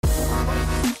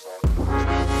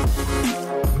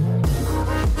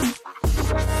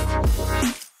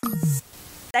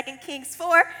Kings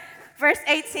 4, verse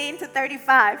 18 to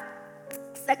 35.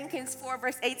 2 Kings 4,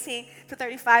 verse 18 to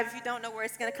 35. If you don't know where,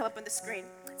 it's going to come up on the screen.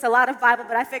 It's a lot of Bible,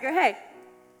 but I figure, hey,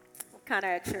 we're kind of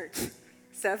at church.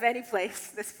 So if any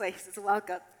place, this place is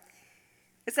welcome.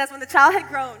 It says, when the child had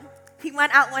grown, he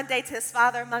went out one day to his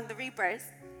father among the reapers.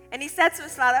 And he said to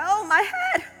his father, "Oh, my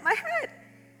head, my head."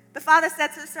 The father said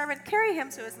to his servant, "Carry him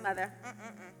to his mother."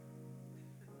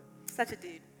 Such a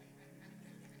dude.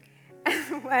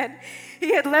 And when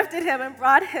he had lifted him and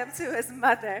brought him to his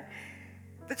mother,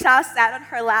 the child sat on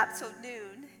her lap till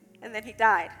noon, and then he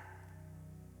died.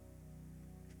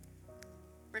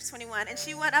 Verse 21, and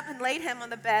she went up and laid him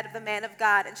on the bed of the man of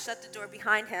God and shut the door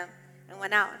behind him and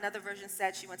went out. Another version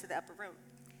said she went to the upper room.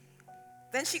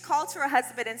 Then she called to her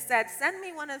husband and said, "Send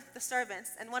me one of the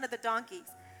servants and one of the donkeys,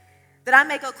 that I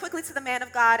may go quickly to the man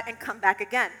of God and come back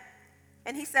again."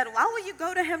 And he said, "Why will you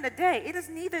go to him today? It is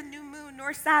neither new moon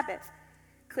nor Sabbath."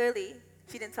 Clearly,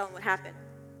 she didn't tell him what happened.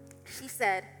 She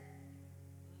said,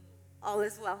 "All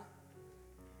is well."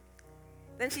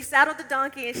 Then she saddled the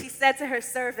donkey and she said to her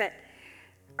servant,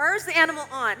 "Urge the animal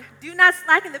on. Do not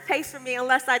slacken the pace for me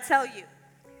unless I tell you."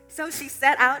 So she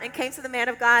set out and came to the man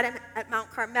of God at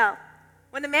Mount Carmel.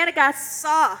 When the man of God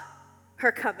saw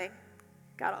her coming,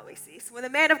 God always sees. When the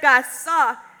man of God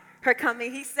saw her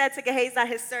coming, he said to Gehazi,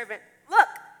 his servant, "Look,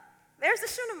 there's the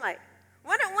Shunammite.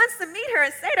 Went at once to meet her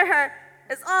and say to her,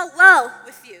 'Is all well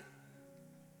with you?'"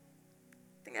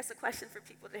 I think that's a question for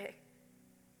people today.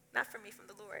 Not for me, from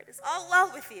the Lord. Is all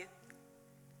well with you?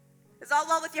 Is all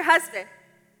well with your husband?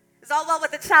 Is all well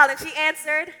with the child? And she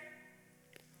answered,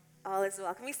 "All is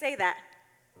well." Can we say that?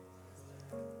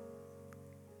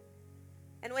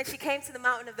 And when she came to the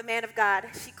mountain of the man of God,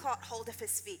 she caught hold of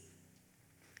his feet.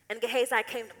 And Gehazi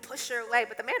came to push her away,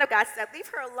 but the man of God said, "Leave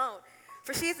her alone,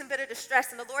 for she is in bitter distress,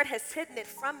 and the Lord has hidden it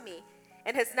from me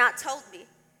and has not told me."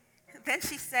 And then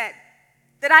she said,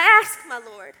 "Did I ask, my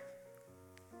Lord?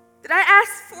 Did I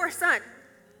ask for a son?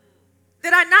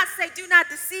 Did I not say, 'Do not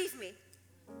deceive me'?"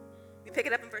 We pick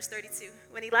it up in verse 32.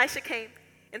 When Elisha came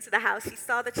into the house, he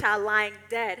saw the child lying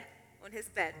dead on his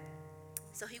bed.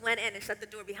 So he went in and shut the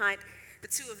door behind the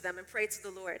two of them and prayed to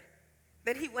the Lord.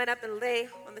 Then he went up and lay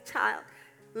on the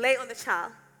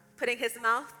child, putting his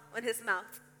mouth on his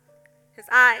mouth, his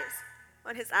eyes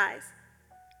on his eyes,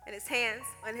 and his hands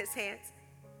on his hands.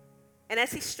 And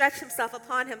as he stretched himself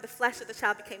upon him, the flesh of the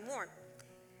child became warm.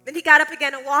 Then he got up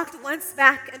again and walked once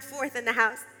back and forth in the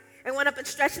house, and went up and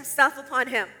stretched himself upon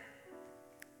him.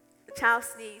 The child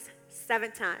sneezed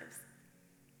 7 times,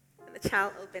 and the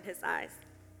child opened his eyes.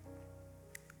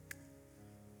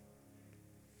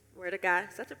 Word of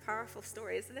God. Such a powerful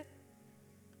story, isn't it?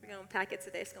 We're going to unpack it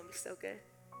today. It's going to be so good.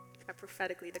 I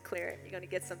prophetically declare it. You're going to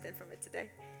get something from it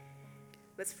today.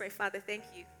 Let's pray. Father, thank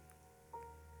you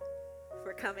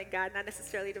for coming, God, not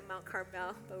necessarily to Mount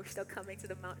Carmel, but we're still coming to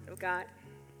the mountain of God,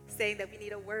 saying that we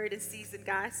need a word in season,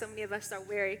 God. So many of us are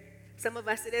weary. Some of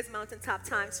us, it is mountaintop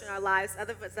times in our lives.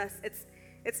 Other of us,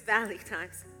 it's valley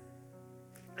times.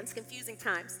 It's confusing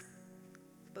times.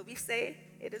 But we say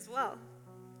it is well.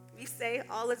 We say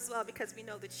all is well because we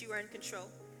know that you are in control.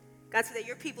 God, so that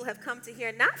your people have come to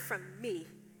hear not from me,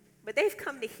 but they've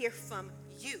come to hear from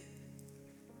you.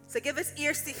 So give us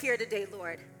ears to hear today,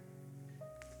 Lord.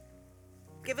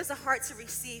 Give us a heart to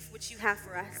receive what you have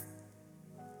for us.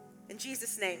 In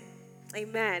Jesus' name,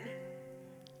 amen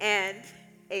and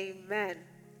amen.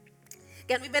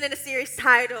 Again, we've been in a series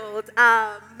titled,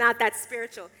 Not That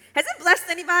Spiritual. Has it blessed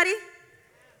anybody?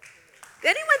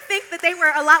 Did anyone think that they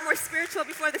were a lot more spiritual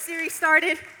before the series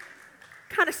started?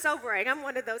 Kind of sobering. I'm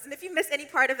one of those. And if you missed any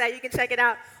part of that, you can check it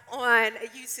out on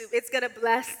YouTube. It's going to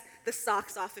bless the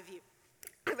socks off of you.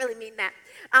 I really mean that.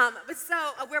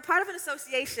 We're part of an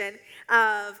association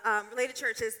of related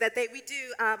churches that we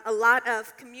do a lot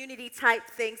of community type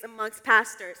things amongst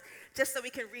pastors, just so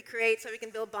we can recreate, so we can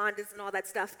build bonds and all that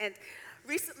stuff. And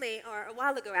recently, or a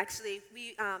while ago actually,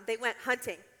 they went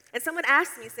hunting. And someone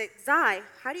asked me, said, "Zai,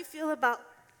 how do you feel about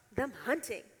them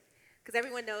hunting?" Because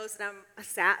everyone knows that I'm a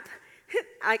sap.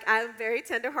 I'm very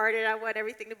tenderhearted. I want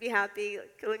everything to be happy.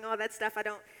 Killing all that stuff I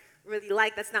don't really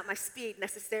like. That's not my speed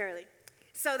necessarily.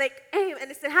 So they came and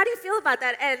they said, "How do you feel about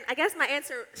that?" And I guess my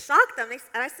answer shocked them.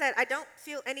 And I said, "I don't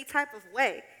feel any type of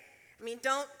way. I mean,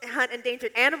 don't hunt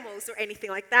endangered animals or anything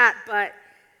like that, but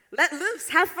let loose,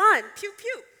 have fun, pew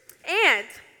pew. And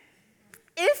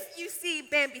if you see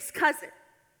Bambi's cousin,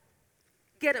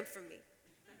 get him from me."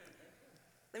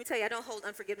 Let me tell you, I don't hold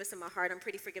unforgiveness in my heart. I'm a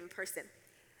pretty forgiving person.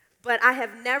 But I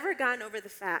have never gotten over the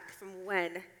fact from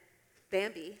when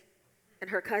Bambi and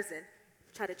her cousin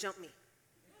tried to jump me.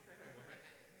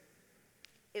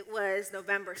 It was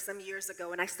November some years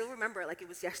ago, and I still remember it like it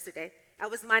was yesterday. I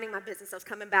was minding my business. I was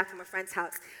coming back from a friend's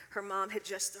house. Her mom had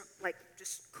just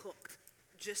cooked.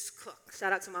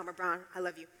 Shout out to Mama Brown. I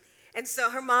love you. And so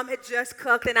her mom had just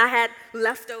cooked, and I had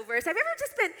leftovers. Have you ever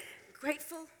just been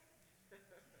grateful?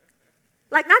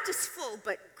 Like not just full,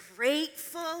 but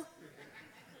grateful.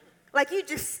 Like you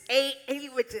just ate, and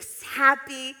you were just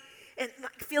happy, and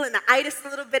feeling the itis a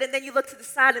little bit, and then you looked to the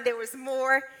side, and there was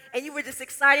more, and you were just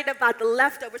excited about the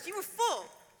leftovers. You were full.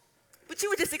 But you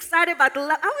were just excited about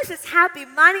I was just happy,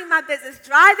 minding my business,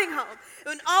 driving home,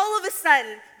 and all of a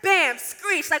sudden, bam,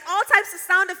 screech, like all types of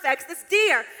sound effects, this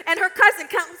deer and her cousin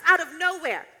comes out of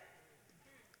nowhere.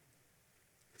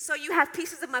 So you have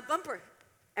pieces of my bumper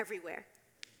everywhere,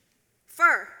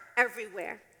 fur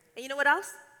everywhere. And you know what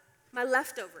else? My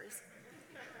leftovers.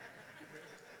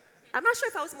 I'm not sure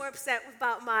if I was more upset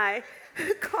about my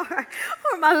car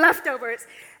or my leftovers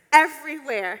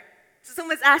everywhere. So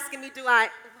someone's asking me, do I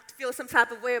feel some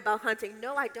type of way about hunting?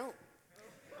 No, I don't.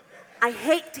 I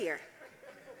hate deer.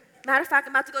 Matter of fact,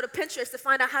 I'm about to go to Pinterest to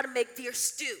find out how to make deer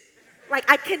stew. Like,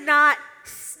 I cannot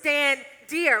stand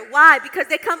deer. Why? Because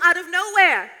they come out of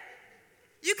nowhere.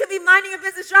 You could be minding your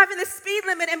business, driving the speed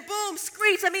limit, and boom,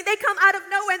 screech. I mean, they come out of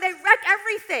nowhere and they wreck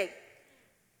everything.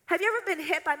 Have you ever been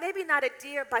hit by maybe not a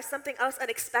deer, by something else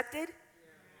unexpected?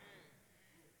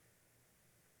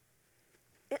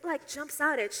 It like jumps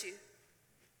out at you.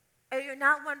 And you're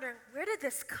not wondering, where did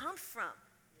this come from?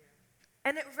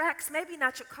 And it wrecks maybe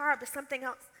not your car, but something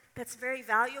else that's very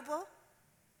valuable.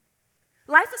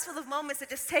 Life is full of moments that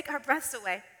just take our breaths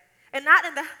away. And not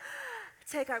in the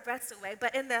take our breaths away,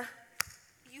 but in the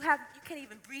you can't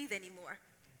even breathe anymore.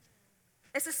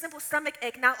 It's a simple stomach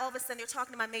ache. Now all of a sudden you're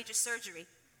talking about major surgery.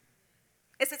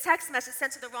 It's a text message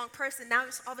sent to the wrong person. Now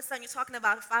all of a sudden you're talking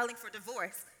about filing for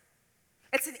divorce.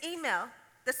 It's an email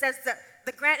that says that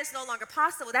the grant is no longer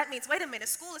possible. That means, wait a minute,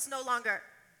 school is no longer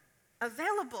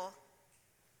available.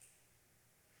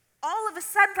 All of a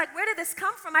sudden, like, where did this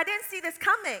come from? I didn't see this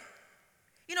coming.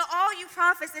 You know, all you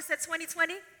prophets that said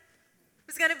 2020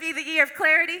 was going to be the year of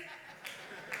clarity.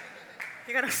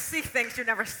 You're going to see things you've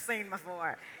never seen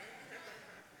before.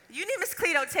 You need Miss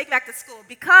Cleto to take back to school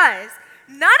because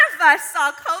none of us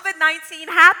saw COVID-19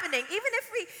 happening. Even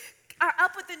if we are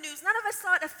up with the news, none of us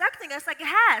saw it affecting us like it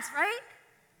has, right?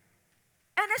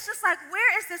 And it's just like,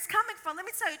 where is this coming from? Let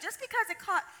me tell you, just because it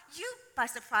caught you by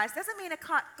surprise doesn't mean it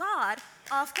caught God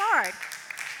off guard.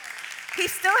 He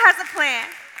still has a plan.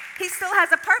 He still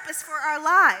has a purpose for our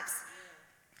lives.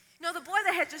 You know, the boy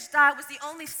that had just died was the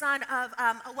only son of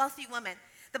a wealthy woman.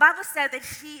 The Bible said that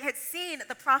she had seen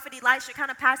the prophet Elisha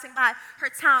kind of passing by her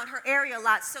town, her area a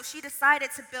lot, so she decided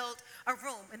to build a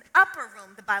room, an upper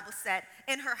room, the Bible said,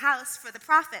 in her house for the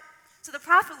prophet. So the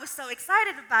prophet was so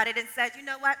excited about it and said, you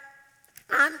know what?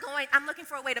 I'm looking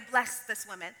for a way to bless this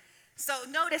woman. So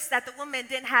notice that the woman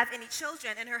didn't have any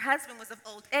children and her husband was of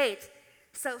old age.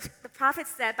 So the prophet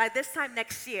said, by this time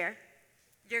next year,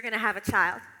 you're going to have a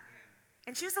child.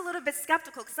 And she was a little bit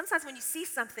skeptical because sometimes when you see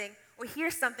something or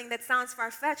hear something that sounds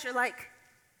far-fetched, you're like,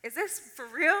 is this for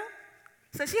real?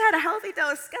 So she had a healthy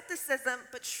dose of skepticism,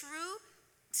 but true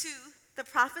to the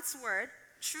prophet's word,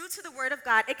 true to the word of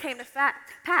God, it came to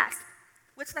pass.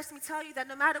 Which lets me tell you that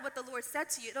no matter what the Lord said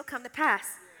to you, it'll come to pass.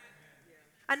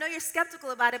 I know you're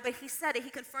skeptical about it, but he said it. He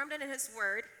confirmed it in his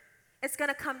word. It's going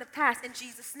to come to pass in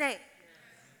Jesus' name.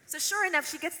 So sure enough,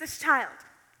 she gets this child.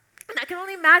 And I can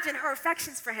only imagine her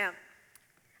affections for him.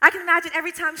 I can imagine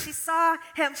every time she saw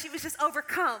him, she was just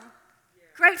overcome,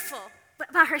 grateful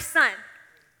by her son.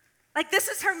 Like this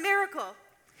is her miracle.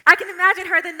 I can imagine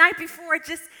her the night before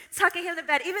just tucking him to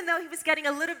bed, even though he was getting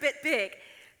a little bit big.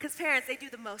 Because parents, they do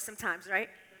the most sometimes, right?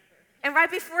 And right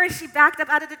before she backed up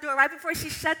out of the door, right before she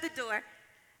shut the door,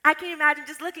 I can imagine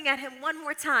just looking at him one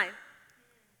more time.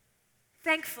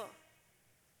 Thankful,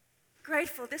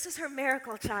 grateful. This is her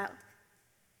miracle child.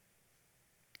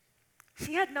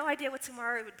 She had no idea what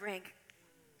tomorrow would bring.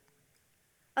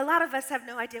 A lot of us have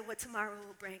no idea what tomorrow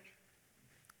will bring.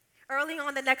 Early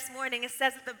on the next morning, it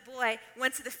says that the boy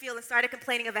went to the field and started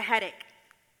complaining of a headache.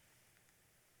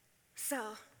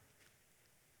 So,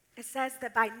 it says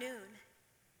that by noon,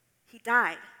 he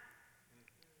died.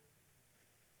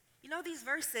 You know these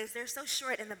verses, they're so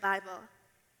short in the Bible.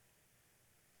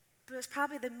 But it was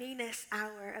probably the meanest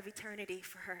hour of eternity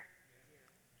for her.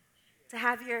 To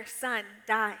have your son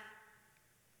die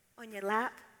on your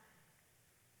lap.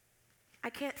 I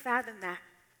can't fathom that.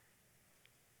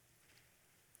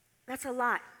 That's a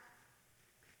lot.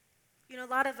 You know, a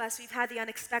lot of us, we've had the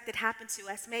unexpected happen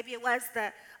to us. Maybe it was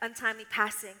the untimely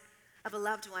passing of a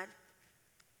loved one.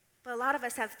 But a lot of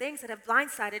us have things that have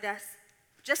blindsided us.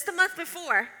 Just a month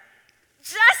before,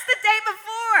 Just the day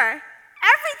before,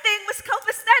 everything was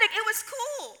copacetic. It was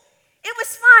cool. It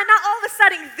was fine. Now all of a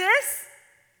sudden, this,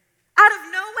 out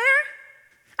of nowhere,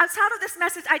 I've titled this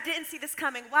message, I Didn't See This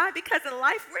Coming. Why? Because in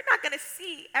life, we're not going to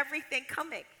see everything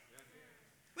coming.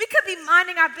 We could be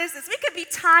minding our business. We could be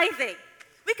tithing.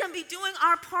 We can be doing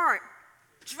our part.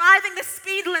 Driving the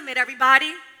speed limit,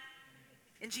 everybody.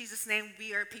 In Jesus' name,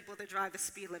 we are people that drive the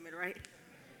speed limit, right?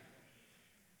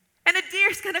 And a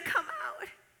deer's going to come out.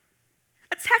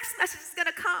 A text message is going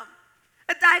to come.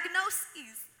 A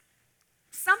diagnosis.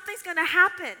 Something's going to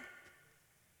happen.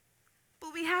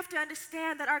 But we have to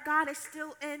understand that our God is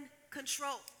still in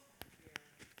control.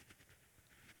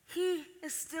 He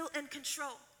is still in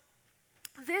control.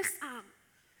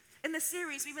 In the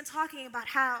series, we've been talking about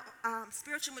how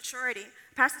spiritual maturity,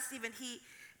 Pastor Stephen, he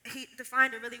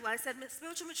defined it really well. He said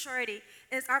spiritual maturity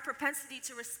is our propensity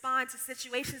to respond to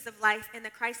situations of life in a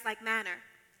Christ-like manner.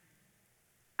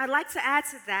 I'd like to add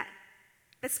to that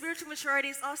spiritual maturity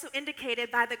is also indicated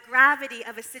by the gravity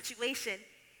of a situation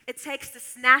it takes to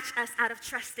snatch us out of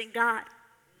trusting God.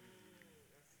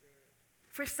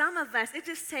 For some of us, it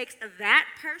just takes that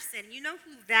person, you know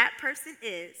who that person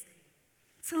is,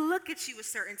 to look at you a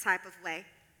certain type of way,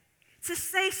 to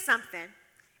say something,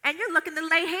 and you're looking to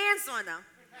lay hands on them.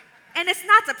 And it's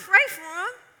not to pray for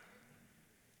them.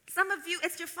 Some of you,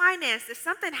 it's your finances.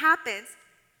 Something happens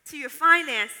to your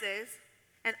finances,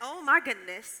 and oh my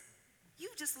goodness,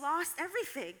 you've just lost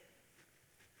everything.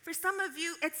 For some of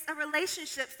you, it's a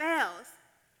relationship fails.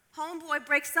 Homeboy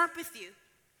breaks up with you,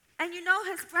 and you know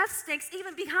his breath stinks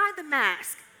even behind the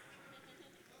mask.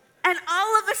 And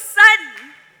all of a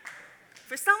sudden,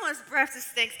 for someone's breath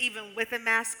stinks even with a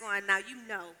mask on, now you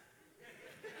know.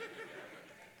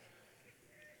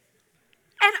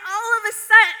 And all of a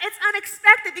sudden, it's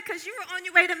unexpected because you were on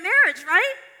your way to marriage,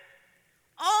 right?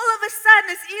 All of a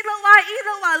sudden, it's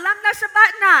Eloi, lamna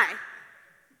shabbatnai.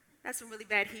 That's some really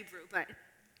bad Hebrew, but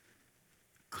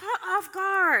caught off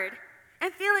guard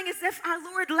and feeling as if our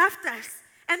Lord left us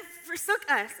and forsook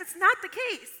us. It's not the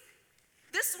case.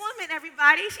 This woman,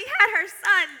 everybody, she had her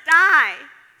son die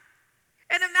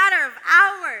in a matter of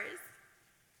hours,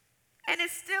 and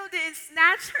it still didn't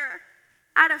snatch her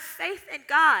out of faith in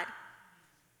God.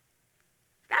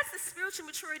 That's the spiritual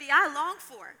maturity I long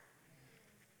for.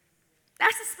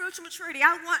 That's the spiritual maturity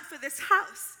I want for this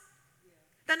house.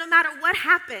 That no matter what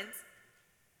happens,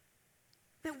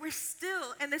 that we're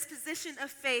still in this position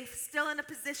of faith, still in a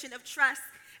position of trust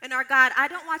in our God. I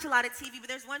don't watch a lot of TV, but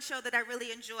there's one show that I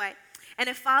really enjoy, and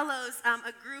it follows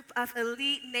a group of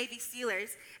elite Navy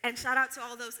SEALers. And shout out to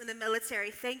all those in the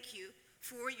military. Thank you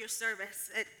for your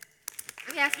service.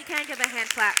 Yes, we can give a hand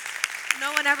clap.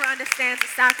 No one ever understands the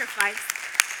sacrifice.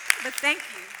 But thank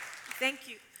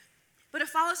you. But it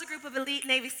follows a group of elite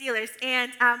Navy SEALers,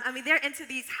 and they're into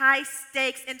these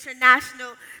high-stakes,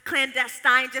 international,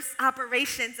 clandestine just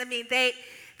operations.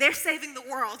 They're saving the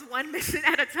world one mission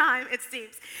at a time, it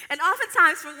seems. And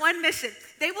oftentimes for one mission,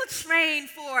 they will train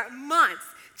for months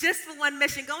just for one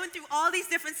mission, going through all these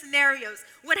different scenarios.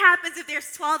 What happens if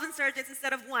there's 12 insurgents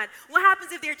instead of one? What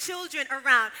happens if there are children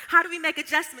around? How do we make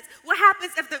adjustments? What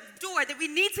happens if the door that we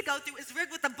need to go through is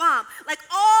rigged with a bomb? Like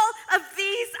all of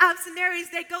these scenarios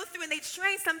they go through, and they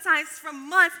train sometimes for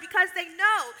months because they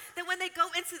know that when they go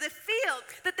into the field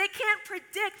that they can't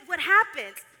predict what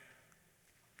happens.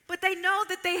 But they know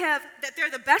that they're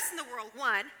the best in the world,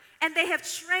 one, and they have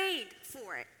trained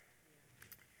for it.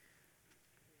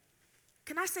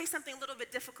 Can I say something a little bit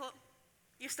difficult?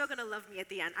 You're still going to love me at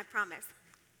the end, I promise.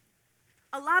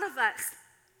 A lot of us,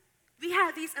 we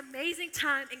have these amazing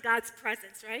times in God's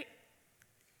presence, right?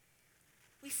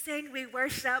 We sing, we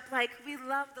worship, like we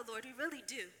love the Lord, we really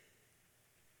do.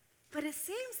 But it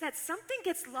seems that something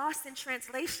gets lost in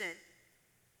translation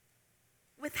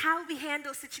with how we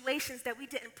handle situations that we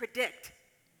didn't predict.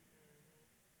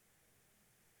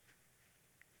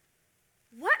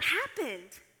 What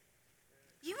happened?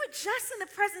 You were just in the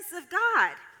presence of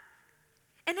God.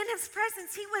 And in his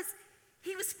presence, he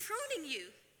was pruning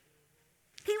you.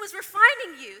 He was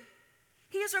refining you.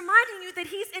 He is reminding you that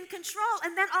he's in control.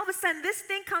 And then all of a sudden, this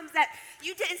thing comes that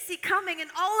you didn't see coming.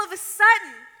 And all of a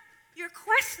sudden, you're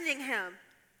questioning him,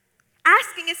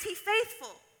 asking, is he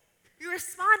faithful? You're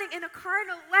responding in a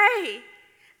carnal way.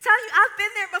 Tell you, I've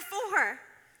been there before.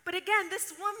 But again,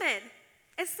 this woman,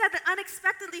 it said that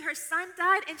unexpectedly her son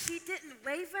died and she didn't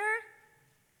waver.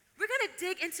 We're going to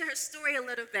dig into her story a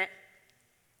little bit,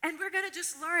 and we're going to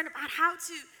just learn about how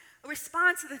to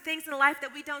respond to the things in life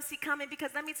that we don't see coming,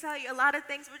 because let me tell you, a lot of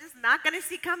things we're just not going to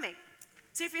see coming.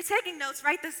 So if you're taking notes,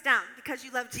 write this down because you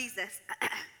love Jesus. You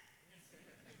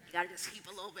got to just heap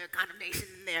a little bit of condemnation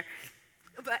in there.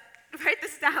 But write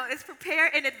this down, is prepare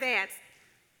in advance.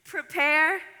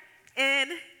 Prepare in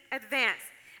advance.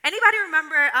 Anybody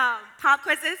remember pop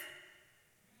quizzes?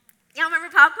 Y'all remember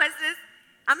pop quizzes?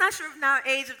 I'm not sure if now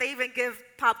age if they even give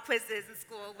pop quizzes in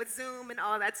school with Zoom and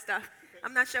all that stuff.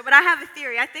 I'm not sure, but I have a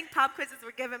theory. I think pop quizzes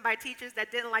were given by teachers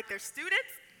that didn't like their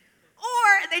students,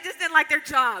 or they just didn't like their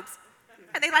jobs,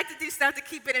 and they like to do stuff to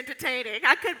keep it entertaining.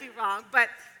 I could be wrong, but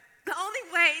the only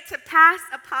way to pass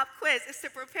a pop quiz is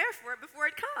to prepare for it before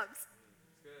it comes.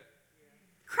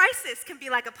 Crisis can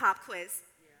be like a pop quiz,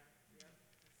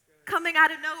 coming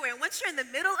out of nowhere. And once you're in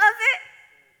the middle of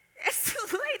it, it's too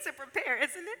late to prepare,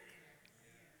 isn't it?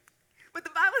 But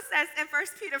the Bible says in 1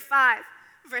 Peter 5,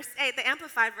 verse 8, the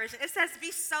Amplified Version, it says,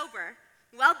 be sober,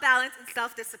 well-balanced, and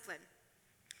self-disciplined.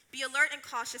 Be alert and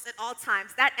cautious at all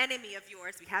times. That enemy of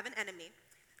yours, we have an enemy,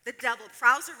 the devil,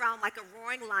 prowls around like a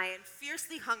roaring lion,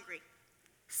 fiercely hungry,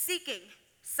 seeking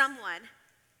someone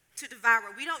to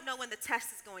devour. We don't know when the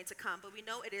test is going to come, but we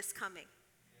know it is coming.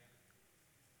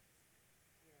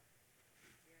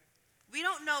 We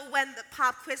don't know when the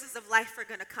pop quizzes of life are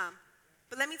going to come.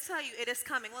 But let me tell you, it is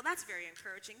coming. Well, that's very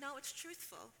encouraging. No, it's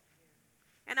truthful.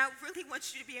 And I really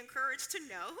want you to be encouraged to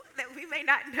know that we may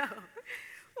not know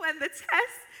when the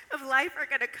tests of life are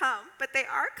going to come, but they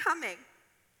are coming.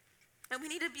 And we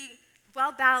need to be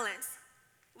well-balanced.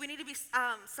 We need to be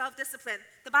self-disciplined.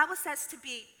 The Bible says to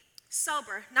be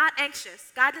sober, not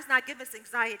anxious. God does not give us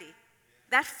anxiety.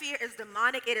 That fear is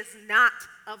demonic. It is not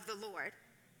of the Lord.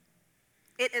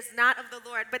 It is not of the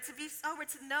Lord. But to be sober,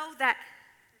 to know that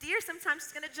deer sometimes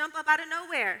is going to jump up out of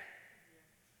nowhere.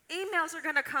 Emails are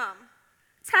going to come.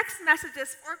 Text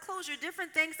messages, foreclosure,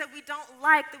 different things that we don't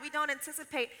like, that we don't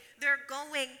anticipate, they're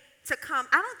going to come.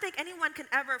 I don't think anyone can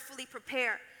ever fully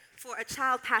prepare for a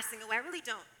child passing away. I really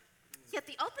don't. Yet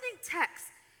the opening text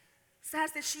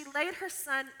says that she laid her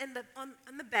son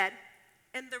on the bed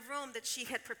in the room that she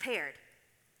had prepared,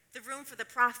 the room for the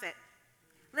prophet.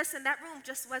 Listen, that room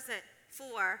just wasn't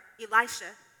for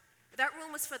Elisha. That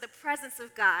room was for the presence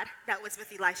of God that was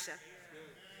with Elisha.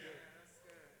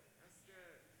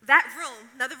 That room,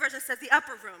 another version says the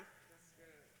upper room.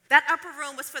 That upper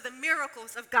room was for the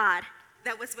miracles of God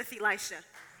that was with Elisha.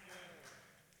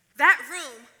 That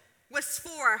room was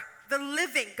for the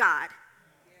living God.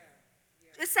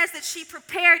 It says that she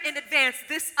prepared in advance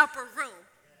this upper room.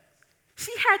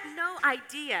 She had no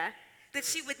idea that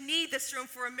she would need this room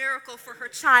for a miracle for her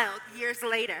child years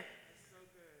later.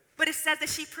 But it says that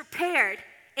she prepared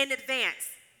in advance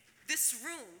this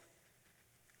room.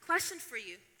 Question for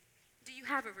you. Do you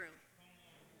have a room?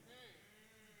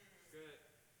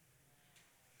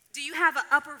 Do you have an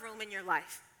upper room in your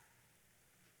life?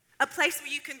 A place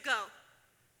where you can go,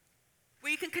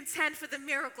 where you can contend for the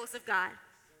miracles of God,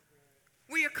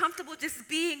 where you're comfortable just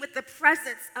being with the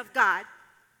presence of God.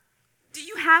 Do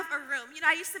you have a room? You know,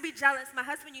 I used to be jealous. My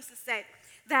husband used to say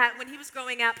that when he was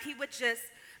growing up, he would just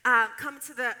come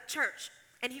to the church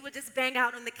and he would just bang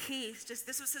out on the keys.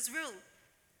 This was his room,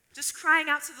 just crying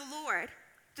out to the Lord.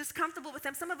 Just comfortable with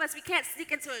them. Some of us, we can't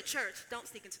sneak into a church. Don't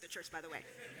sneak into the church, by the way.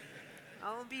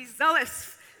 I'll be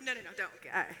zealous. No, don't.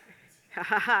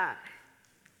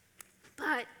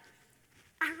 But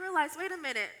I realized, wait a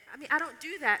minute. I don't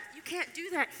do that. You can't do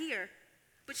that here.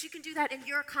 But you can do that in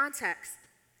your context.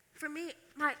 For me,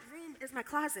 my room is my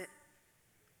closet.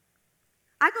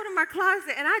 I go to my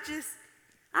closet and I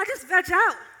just veg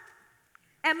out.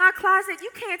 And my closet,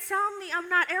 you can't tell me I'm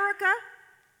not Erica.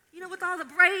 You know, with all the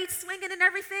braids swinging and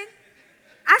everything.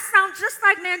 I sound just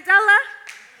like Mandela,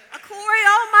 Corey.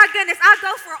 Oh my goodness, I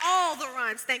go for all the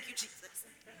runs. Thank you, Jesus.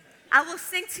 I will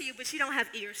sing to you, but you don't have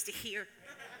ears to hear.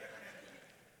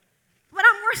 But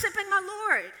I'm worshiping my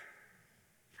Lord.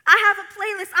 I have a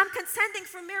playlist. I'm contending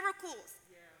for miracles.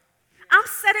 I'm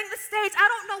setting the stage. I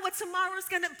don't know what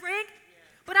tomorrow's going to bring,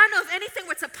 but I know if anything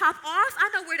were to pop off, I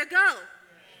know where to go.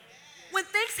 When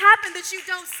things happen that you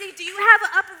don't see, do you have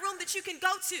an upper room that you can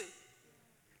go to?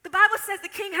 The Bible says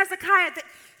the king Hezekiah, that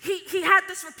he had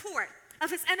this report of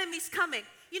his enemies coming.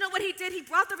 You know what he did? He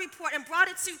brought the report and brought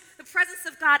it to the presence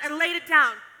of God and laid it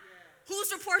down.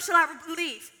 Whose report shall I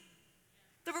believe?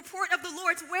 The report of the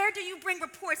Lord's. Where do you bring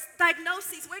reports,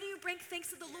 diagnoses? Where do you bring things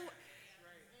to the Lord?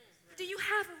 Do you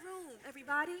have a room,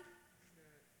 everybody,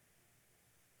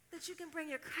 that you can bring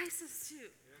your crisis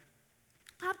to?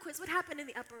 Pop quiz, what happened in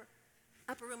the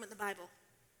upper room in the Bible?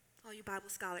 All you Bible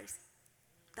scholars.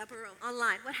 The upper room,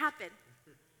 online. What happened?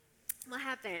 What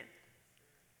happened?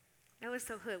 That was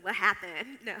so hood. What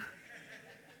happened? No.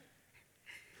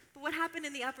 But what happened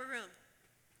in the upper room?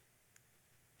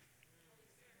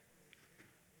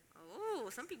 Oh,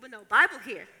 some people know Bible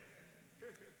here.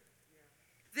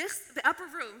 The upper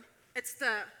room, it's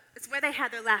the it's where they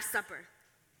had their Last Supper.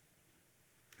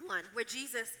 One, where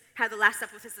Jesus had the Last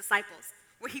Supper with his disciples,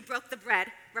 where he broke the bread,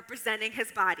 representing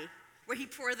his body, where he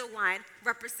poured the wine,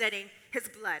 representing his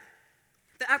blood.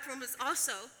 The upper room is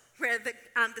also where the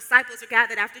disciples were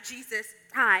gathered after Jesus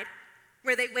died,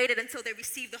 where they waited until they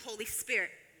received the Holy Spirit.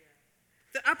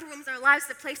 The upper rooms in our lives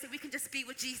is a place that we can just be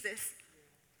with Jesus,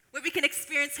 where we can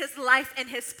experience his life and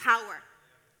his power.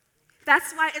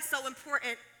 That's why it's so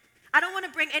important. I don't want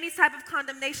to bring any type of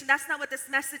condemnation. That's not what this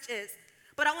message is.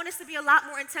 But I want us to be a lot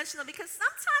more intentional because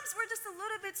sometimes we're just a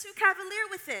little bit too cavalier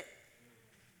with it.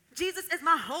 Jesus is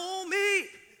my homie.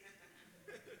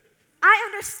 I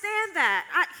understand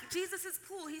that. Jesus is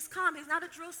cool. He's calm. He's not a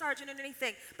drill sergeant or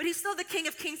anything. But he's still the King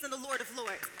of Kings and the Lord of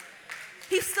Lords.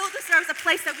 He still deserves a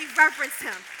place that we reverence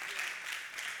him.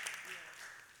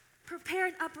 Prepare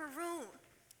an upper room.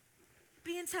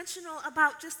 Be intentional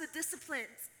about just the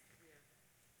disciplines.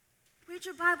 Read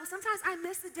your Bible. Sometimes I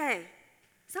miss a day.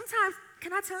 Sometimes,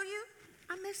 can I tell you,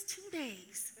 I miss 2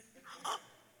 days. Oh,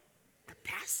 the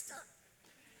pastor.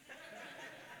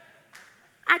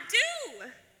 I do.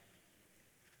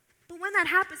 But when that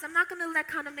happens, I'm not going to let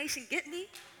condemnation get me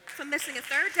for missing a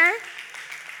 3rd day.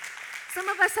 Some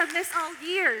of us have missed all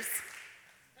years.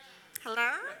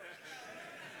 Hello?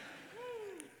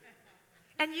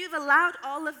 And you've allowed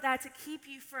all of that to keep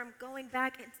you from going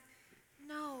back and,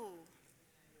 no.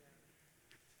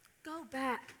 Go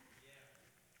back.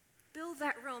 Build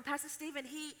that room. Pastor Stephen,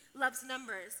 he loves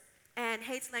numbers and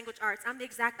hates language arts. I'm the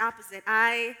exact opposite.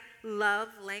 I love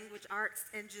language arts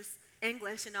and just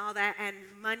English and all that and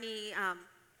money. I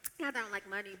don't like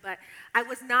money, but I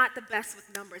was not the best with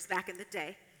numbers back in the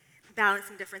day,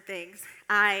 balancing different things.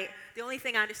 The only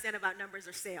thing I understand about numbers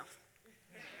are sales.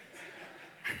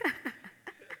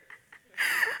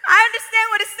 I understand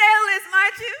what a sale is,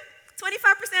 mind you.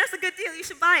 25% is a good deal. You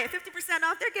should buy it. 50%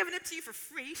 off, they're giving it to you for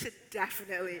free. You should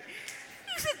definitely.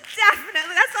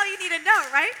 That's all you need to know,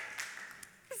 right?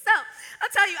 So, I'll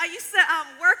tell you, I used to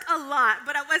work a lot,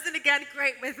 but I wasn't, again,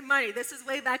 great with money. This is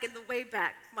way back in the way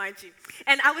back, mind you.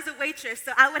 And I was a waitress,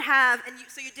 so I would have,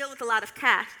 so you're dealing with a lot of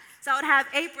cash. So I would have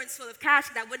aprons full of cash,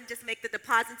 and I wouldn't just make the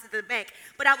deposits into the bank.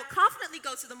 But I would confidently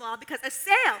go to the mall because a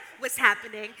sale was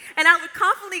happening, and I would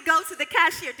confidently go to the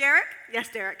cashier. Derek? Yes,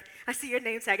 Derek. I see your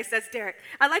name tag. It says Derek.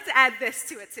 I'd like to add this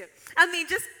to it, too. I mean,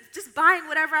 just buying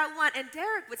whatever I want. And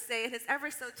Derek would say in his ever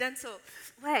so gentle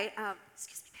way,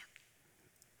 excuse me, ma'am.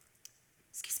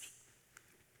 Excuse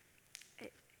me.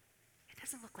 It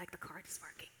doesn't look like the card is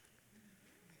working.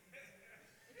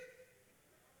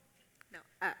 No,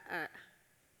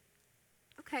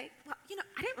 okay, well,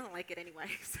 I didn't really like it anyway.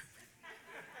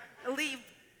 So leave.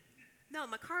 No,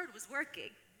 my card was working.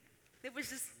 There was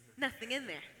just nothing in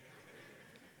there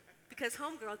because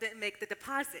homegirl didn't make the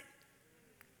deposit.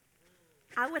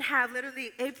 I would have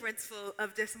literally aprons full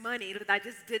of just money that I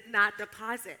just did not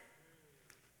deposit.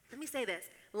 Let me say this.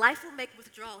 Life will make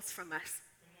withdrawals from us.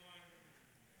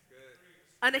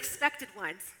 Unexpected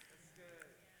ones.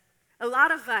 A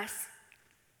lot of us,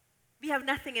 we have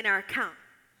nothing in our account.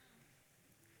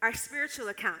 Our spiritual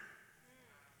account,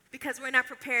 because we're not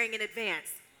preparing in advance.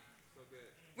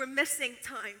 We're missing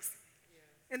times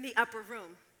in the upper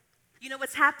room. You know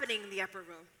what's happening in the upper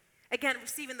room? Again,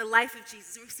 receiving the life of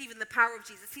Jesus, receiving the power of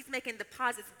Jesus. He's making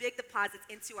deposits, big deposits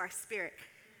into our spirit.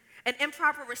 An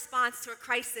improper response to a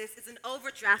crisis is an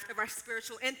overdraft of our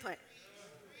spiritual input.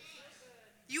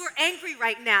 You are angry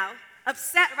right now,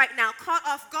 upset right now, caught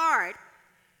off guard,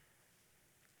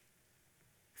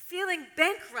 feeling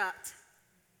bankrupt.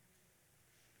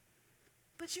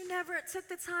 But you never took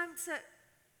the time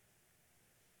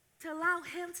to allow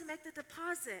him to make the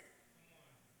deposit.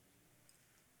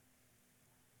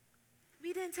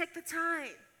 We didn't take the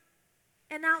time.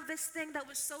 And now this thing that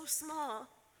was so small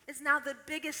is now the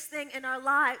biggest thing in our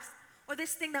lives. Or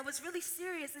this thing that was really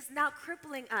serious is now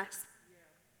crippling us.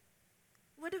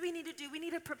 What do we need to do? We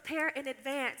need to prepare in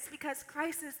advance because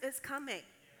crisis is coming.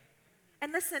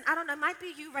 And listen, I don't know, it might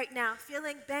be you right now,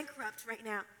 feeling bankrupt right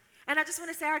now. And I just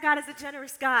want to say our God is a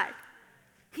generous God.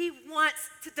 He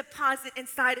wants to deposit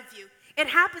inside of you. It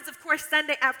happens, of course,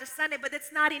 Sunday after Sunday, but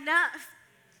it's not enough.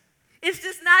 It's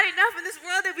just not enough in this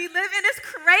world that we live in, this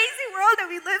crazy world that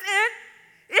we live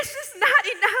in. It's just not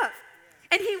enough.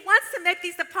 And he wants to make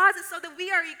these deposits so that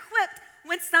we are equipped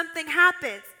when something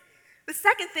happens. The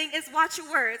second thing is watch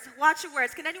your words. Watch your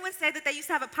words. Can anyone say that they used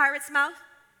to have a pirate's mouth?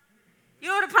 You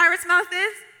know what a pirate's mouth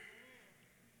is?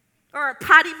 Or a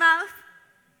potty mouth?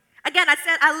 Again, I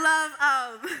said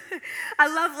I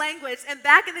love language. And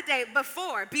back in the day,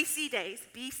 before BC days,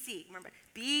 remember,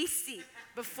 BC,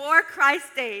 before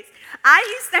Christ days, I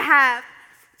used to have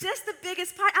just the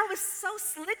biggest pot. I was so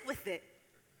slick with it.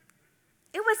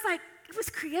 it was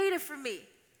creative for me.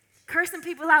 Cursing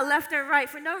people out left and right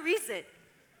for no reason.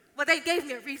 Well, they gave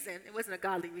me a reason. It wasn't a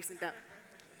godly reason, though.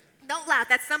 Don't laugh.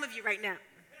 That's some of you right now.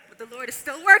 But the Lord is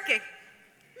still working.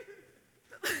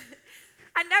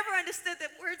 I never understood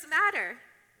that words matter.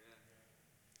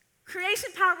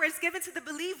 Creation power is given to the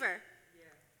believer.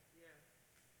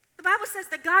 The Bible says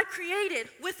that God created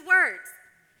with words.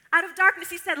 Out of darkness,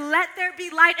 he said, let there be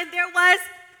light, and there was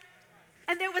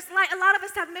light. A lot of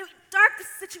us have dark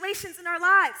situations in our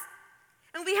lives,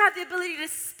 and we have the ability to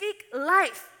speak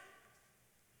life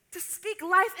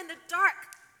in the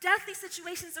dark, deathly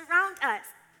situations around us.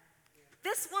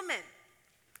 This woman,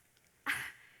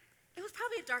 it was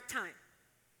probably a dark time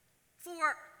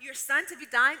for your son to be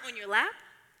dying on your lap.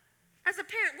 As a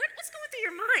parent, what's going through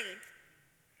your mind?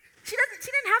 She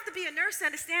didn't have to be a nurse to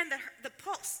understand that the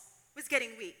pulse was getting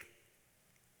weak,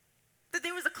 that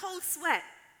there was a cold sweat,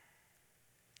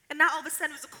 and now all of a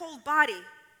sudden it was a cold body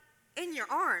in your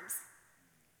arms.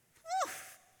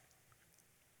 Oof.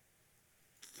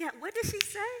 Yet what did she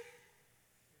say?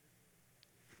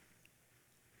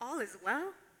 All is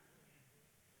well.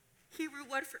 Hebrew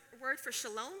word for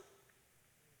shalom,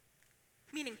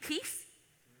 meaning peace,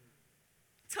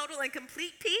 total and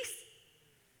complete peace,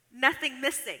 nothing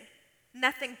missing,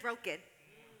 nothing broken.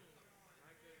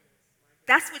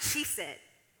 That's what she said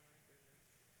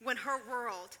when her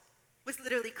world was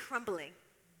literally crumbling.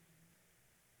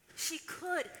 She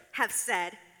could have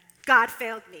said, God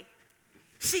failed me.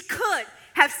 She could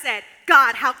have said,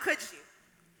 God, how could you?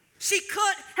 She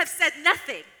could have said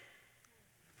nothing,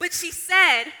 but she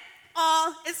said,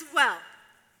 all is well.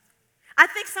 I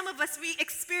think some of us, we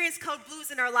experience code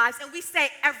blues in our lives and we say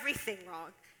everything wrong.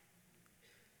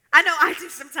 I know I do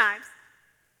sometimes.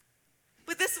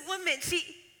 But this woman, she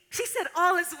said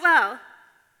all is well.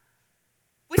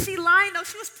 Was she lying? No,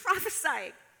 she was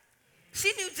prophesying.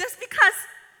 She knew just because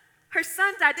her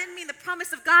son died didn't mean the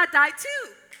promise of God died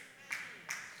too.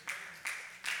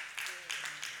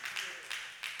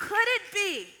 Could it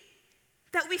be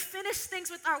that we finish things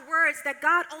with our words that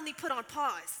God only put on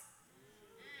pause?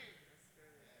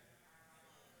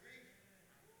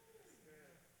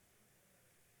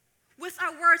 With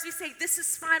our words, we say, this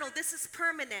is final, this is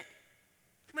permanent.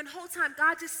 When the whole time,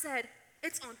 God just said,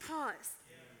 it's on pause.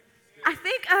 I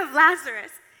think of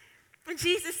Lazarus. When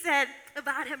Jesus said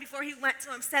about him before he went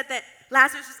to him, said that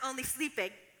Lazarus was only sleeping.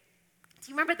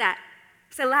 Do you remember that?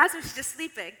 He said, Lazarus is just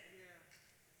sleeping.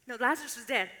 No, Lazarus was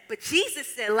dead. But Jesus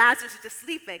said Lazarus was just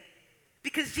sleeping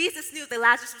because Jesus knew that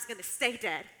Lazarus was going to stay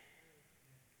dead.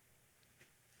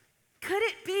 Could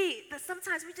it be that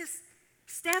sometimes we just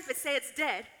stamp it, say it's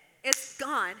dead, it's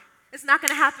gone, it's not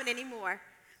going to happen anymore?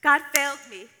 God failed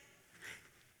me.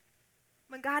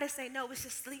 When God is saying, no, it's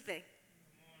just sleeping.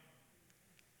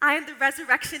 I am the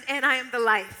resurrection and I am the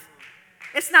life.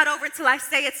 It's not over until I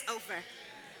say it's over.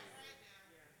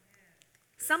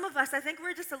 Some of us, I think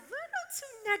we're just a little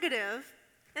too negative.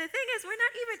 And the thing is, we're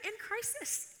not even in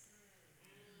crisis.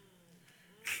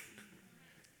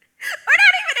 We're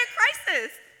not even in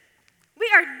crisis. We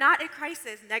are not in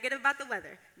crisis. Negative about the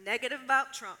weather, negative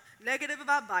about Trump, negative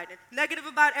about Biden, negative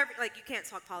about you can't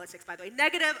talk politics, by the way.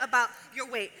 Negative about your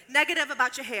weight, negative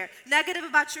about your hair, negative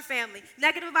about your family,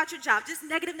 negative about your job. Just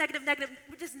negative, negative, negative.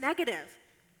 We're just negative.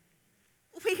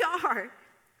 We are.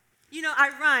 You know,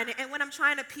 I run, and when I'm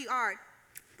trying to PR,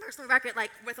 personal record,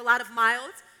 with a lot of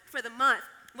miles for the month,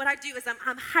 what I do is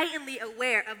I'm heightenedly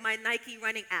aware of my Nike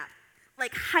running app.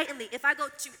 Heightenedly, if I go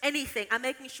to anything, I'm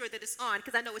making sure that it's on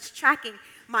because I know it's tracking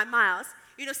my miles.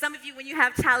 You know, some of you, when you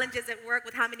have challenges at work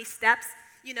with how many steps,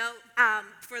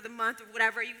 for the month or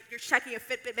whatever, you're checking your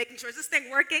Fitbit, making sure, is this thing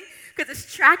working? Because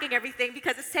it's tracking everything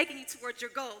because it's taking you towards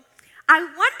your goal. I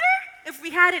wonder if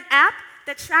we had an app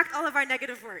that tracked all of our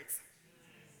negative words.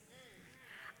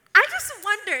 I just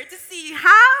wonder to see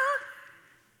how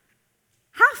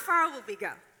far will we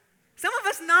go? Some of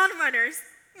us non-runners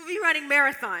will be running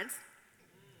marathons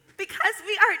because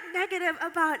we are negative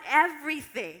about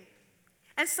everything.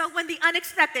 And so when the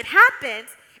unexpected happens,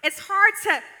 it's hard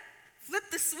to flip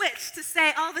the switch to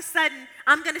say all of a sudden,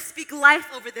 I'm going to speak life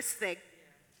over this thing.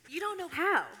 You don't know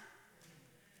how.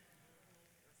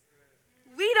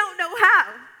 We don't know how.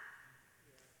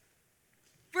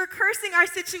 We're cursing our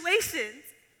situations.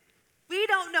 We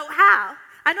don't know how.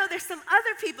 I know there's some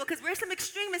other people, because we're some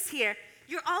extremists here.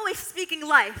 You're always speaking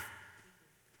life.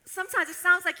 Sometimes it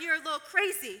sounds like you're a little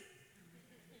crazy.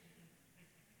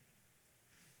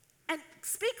 And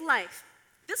speak life.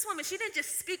 This woman, she didn't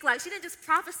just speak life. She didn't just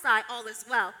prophesy all is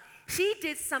well. She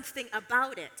did something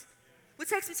about it. Which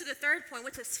takes me to the third point,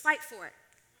 which is fight for it.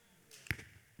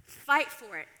 Fight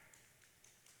for it.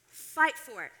 Fight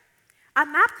for it. A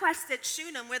MapQuest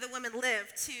Shunem, where the woman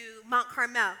lived, to Mount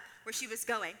Carmel, where she was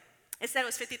going. It said it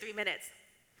was 53 minutes.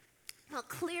 Well,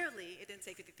 clearly, it didn't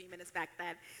take 53 minutes back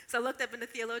then. So I looked up, and the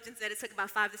theologian said it took about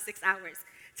 5 to 6 hours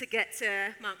to get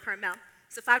to Mount Carmel.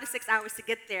 So 5 to 6 hours to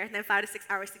get there, and then 5 to 6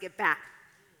 hours to get back.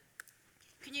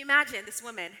 Can you imagine this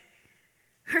woman?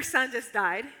 Her son just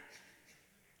died,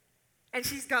 and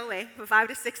she's going for 5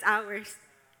 to 6 hours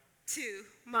to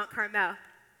Mount Carmel.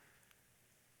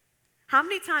 How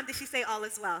many times did she say all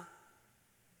is well?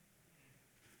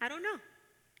 I don't know.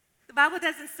 The Bible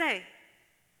doesn't say.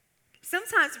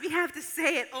 Sometimes we have to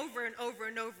say it over and over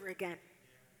and over again.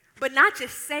 But not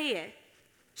just say it.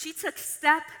 She took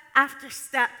step after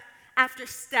step after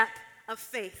step of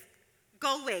faith,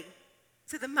 going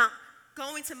to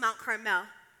Mount Carmel,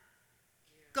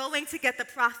 going to get the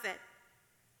prophet.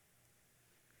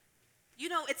 You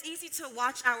know, it's easy to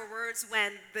watch our words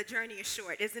when the journey is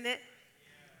short, isn't it?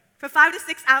 For 5 to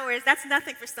 6 hours, that's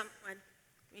nothing for someone.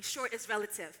 I mean, short is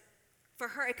relative. For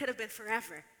her, it could have been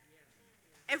forever.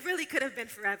 It really could have been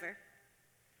forever.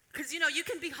 Because, you know, you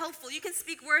can be hopeful. You can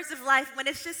speak words of life when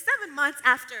it's just 7 months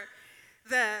after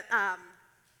the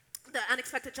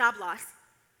unexpected job loss.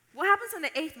 What happens in the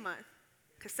 8th month?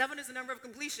 Because 7 is the number of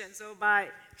completion, so by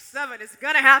 7, it's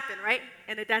going to happen, right?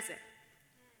 And it doesn't.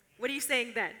 What are you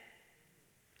saying then?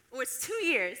 Well, it's 2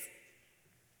 years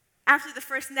after the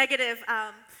first negative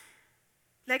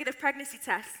pregnancy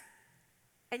test,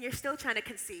 and you're still trying to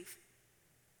conceive.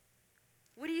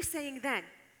 What are you saying then?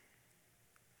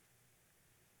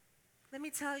 Let me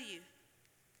tell you,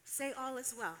 say all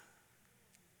is well.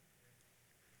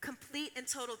 Complete and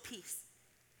total peace.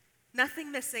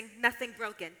 Nothing missing, nothing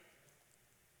broken.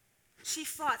 She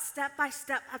fought step by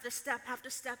step after step after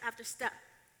step after step.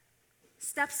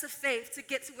 Steps of faith to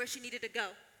get to where she needed to go.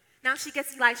 Now she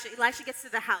gets Elisha. Elisha gets to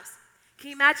the house. Can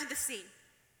you imagine the scene?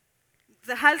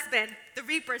 The husband, the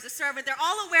reapers, the servant, they're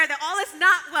all aware that all is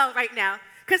not well right now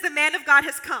because the man of God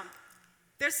has come.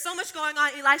 There's so much going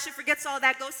on. Elisha forgets all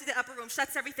that, goes to the upper room,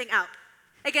 shuts everything out.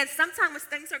 Again, sometimes when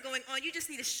things are going on, you just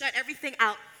need to shut everything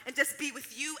out and just be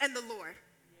with you and the Lord.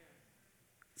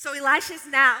 So Elisha's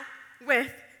now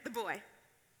with the boy,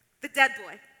 the dead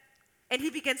boy. And he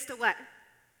begins to what?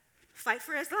 Fight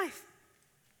for his life.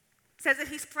 It says that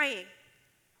he's praying.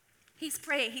 He's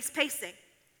praying. He's pacing.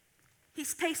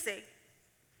 He's pacing.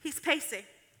 He's pacing.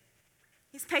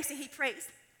 He's pacing. He prays.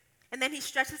 And then he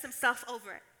stretches himself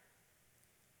over it.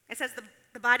 It says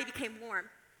the body became warm.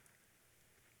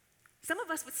 Some of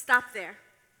us would stop there.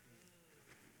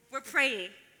 We're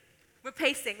praying. We're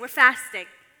pacing. We're fasting.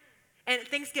 And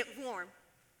things get warm.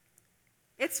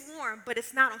 It's warm, but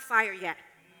it's not on fire yet.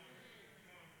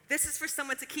 This is for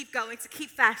someone to keep going, to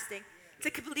keep fasting,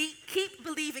 to keep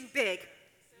believing big.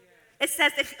 It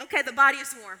says that, okay, the body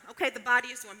is warm. Okay, the body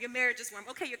is warm. Your marriage is warm.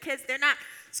 Okay, your kids, they're not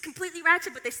completely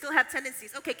ratchet, but they still have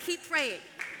tendencies. Okay, keep praying.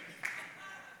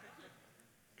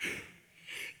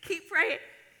 Keep praying.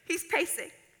 He's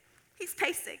pacing. He's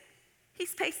pacing.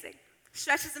 He's pacing.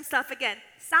 Stretches himself again.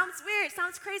 Sounds weird,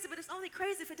 sounds crazy, but it's only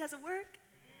crazy if it doesn't work.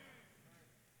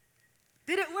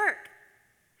 Did it work?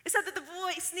 It said that the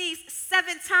boy sneezed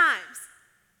 7 times.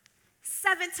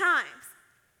 7 times.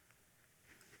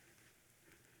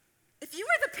 If you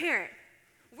were the parent,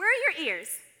 where are your ears?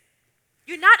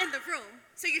 You're not in the room,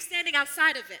 so you're standing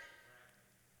outside of it.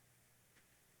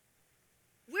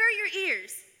 Where are your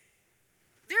ears?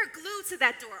 They're glued to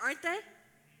that door, aren't they?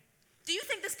 Do you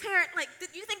think this parent,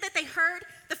 do you think that they heard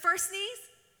the first sneeze?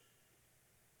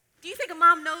 Do you think a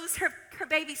mom knows her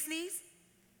baby sneeze?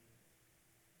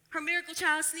 Her miracle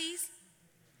child sneeze?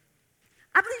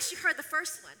 I believe she heard the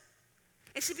first one,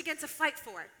 and she began to fight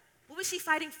for it. What was she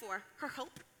fighting for? Her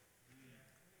hope.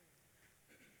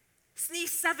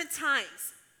 Sneeze 7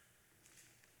 times.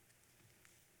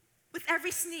 With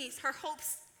every sneeze, her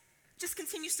hopes just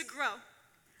continues to grow.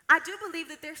 I do believe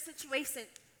that there's situations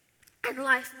in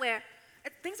life where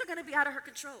things are going to be out of her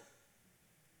control.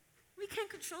 We can't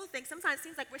control things. Sometimes it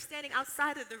seems like we're standing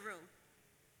outside of the room.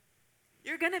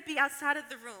 You're going to be outside of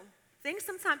the room. Things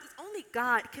sometimes, only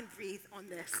God can breathe on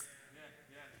this.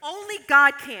 Only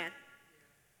God can.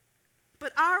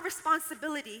 But our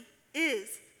responsibility is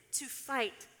to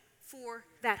fight for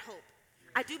that hope.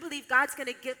 I do believe God's going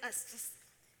to give us just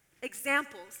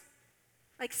examples,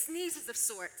 like sneezes of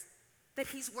sorts, that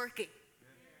he's working.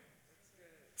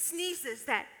 Sneezes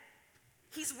that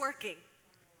he's working.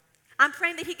 I'm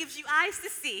praying that he gives you eyes to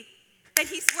see that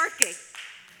he's working.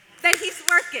 That he's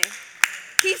working.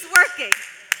 He's working.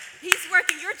 He's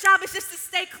working. Your job is just to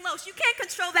stay close. You can't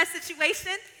control that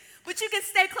situation, but you can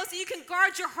stay close and you can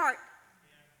guard your heart.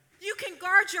 You can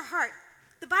guard your heart.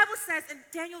 The Bible says in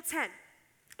Daniel 10,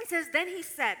 it says, then he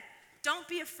said, Don't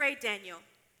be afraid, Daniel.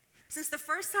 Since the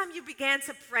first time you began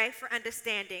to pray for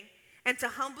understanding and to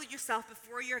humble yourself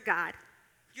before your God,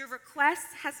 your request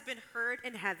has been heard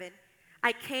in heaven.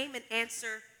 I came in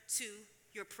answer to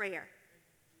your prayer.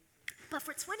 But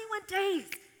for 21 days,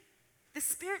 the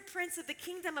spirit prince of the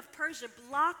kingdom of Persia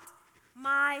blocked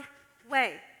my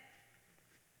way.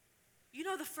 You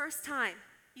know, the first time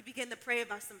you begin to pray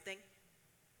about something,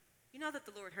 you know that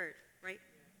the Lord heard, right?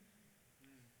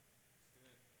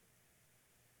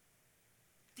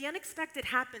 The unexpected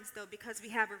happens, though, because we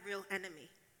have a real enemy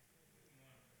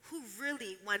who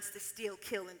really wants to steal,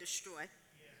 kill, and destroy.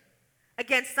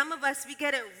 Again, some of us, we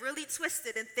get it really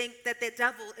twisted and think that the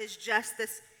devil is just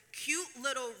this cute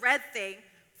little red thing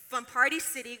from Party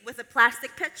City with a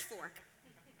plastic pitchfork.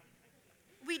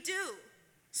 We do.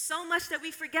 So much that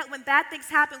we forget when bad things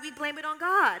happen, we blame it on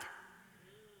God.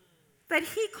 But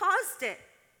he caused it.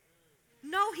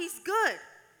 No, he's good.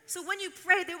 So when you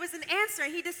prayed, there was an answer.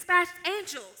 He dispatched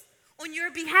angels on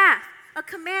your behalf. A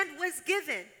command was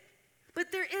given.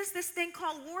 But there is this thing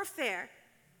called warfare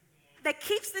that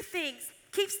keeps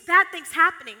bad things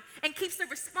happening and keeps the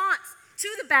response to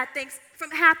the bad things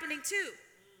from happening too.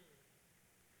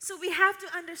 So we have to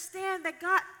understand that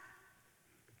God,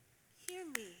 hear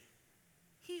me.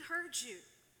 He heard you.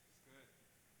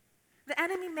 The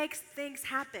enemy makes things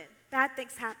happen, bad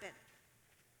things happen.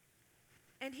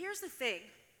 And here's the thing.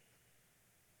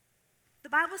 The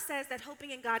Bible says that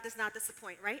hoping in God does not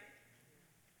disappoint, right?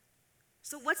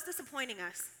 So what's disappointing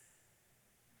us?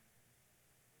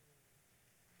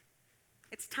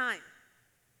 It's time.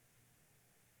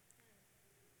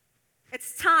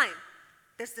 It's time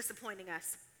that's disappointing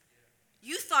us.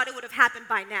 You thought it would have happened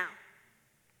by now.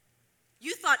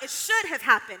 You thought it should have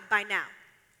happened by now.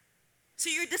 So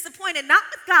you're disappointed, not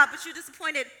with God, but you're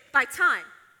disappointed by time.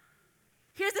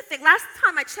 Here's the thing. Last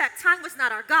time I checked, time was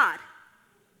not our God.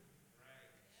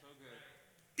 So good.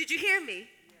 Did you hear me?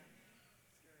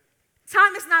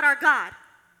 Time is not our God.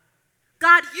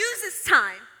 God uses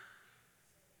time.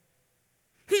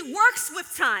 He works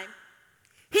with time.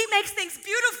 He makes things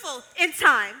beautiful in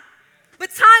time. But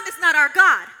time is not our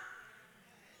God.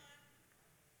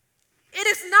 It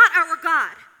is not our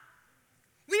God.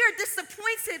 We are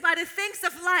disappointed by the things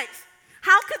of life.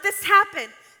 How could this happen?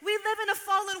 We live in a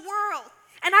fallen world.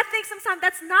 And I think sometimes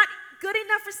that's not good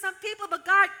enough for some people, but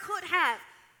God could have.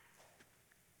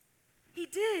 He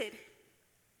did.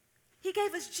 He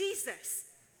gave us Jesus.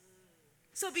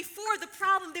 So before the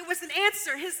problem, there was an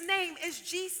answer. His name is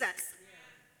Jesus.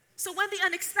 So when the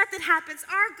unexpected happens,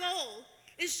 our goal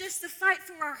is just to fight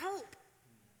for our hope.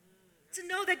 To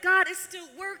know that God is still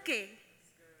working.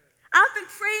 I've been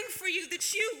praying for you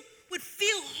that you would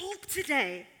feel hope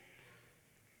today.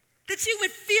 That you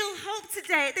would feel hope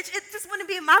today. That it just wouldn't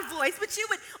be in my voice, but you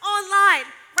would online,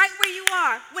 right where you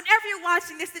are, whenever you're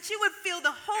watching this, that you would feel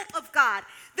the hope of God.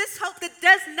 This hope that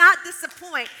does not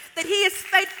disappoint, that he is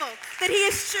faithful, that he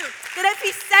is true, that if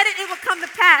he said it, it will come to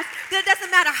pass, that it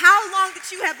doesn't matter how long that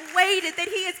you have waited,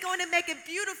 that he is going to make it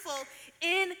beautiful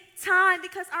in time,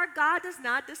 because our God does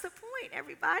not disappoint,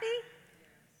 everybody.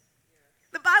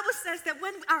 The Bible says that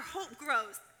when our hope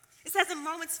grows, it says in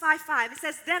Romans 5:5, it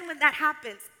says, then when that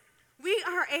happens, we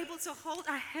are able to hold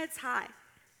our heads high,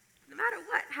 no matter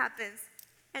what happens,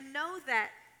 and know that,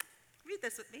 read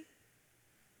this with me,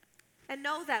 and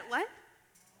know that what?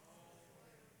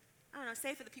 I don't know,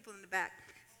 say it for the people in the back.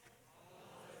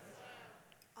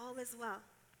 All is well.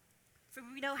 For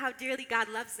we know how dearly God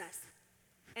loves us,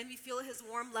 and we feel his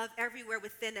warm love everywhere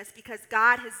within us because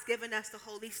God has given us the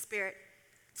Holy Spirit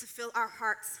to fill our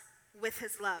hearts with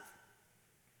his love.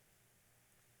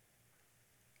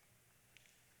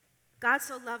 God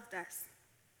so loved us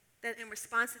that in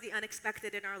response to the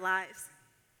unexpected in our lives,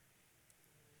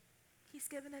 he's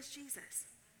given us Jesus.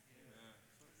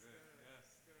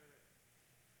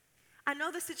 I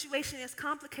know the situation is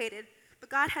complicated, but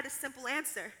God had a simple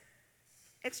answer.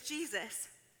 It's Jesus.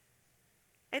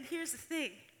 And here's the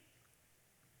thing.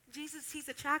 Jesus, he's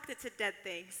attracted to dead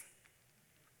things.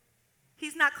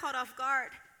 He's not caught off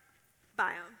guard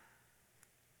by them.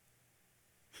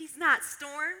 He's not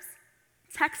storms,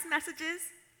 text messages,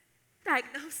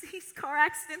 diagnoses, car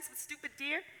accidents with stupid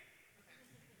deer.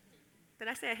 Did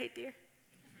I say I hate deer?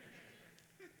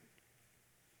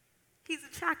 He's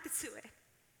attracted to it.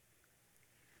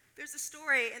 There's a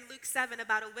story in Luke 7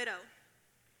 about a widow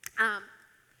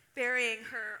burying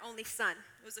her only son.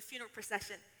 It was a funeral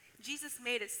procession. Jesus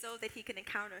made it so that he could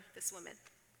encounter this woman.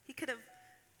 He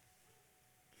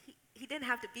didn't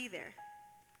have to be there.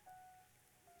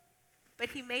 But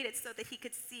he made it so that he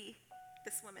could see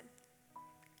this woman.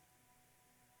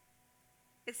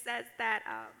 It says that,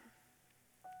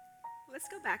 Let's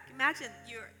go back. Imagine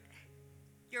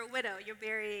you're a widow. You're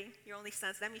burying your only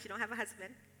son. So that means you don't have a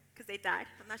husband because they died.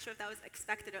 I'm not sure if that was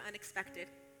expected or unexpected,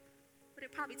 but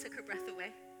it probably took her breath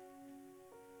away.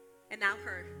 And now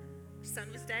her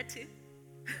son was dead too.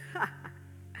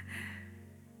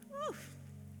 Oof.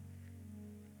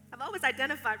 I've always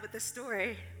identified with this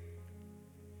story.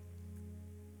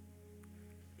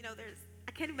 You know,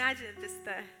 I can't imagine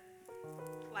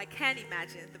I can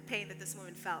imagine the pain that this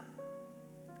woman felt.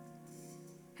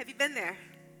 Have you been there?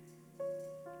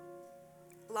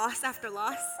 Loss after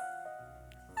loss?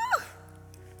 Woo!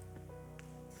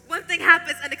 One thing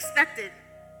happens unexpected.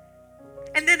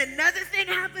 And then another thing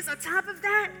happens on top of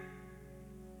that.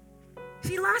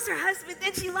 She lost her husband,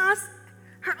 then she lost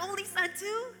her only son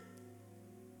too.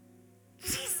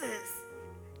 Jesus.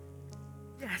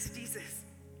 Yes, Jesus.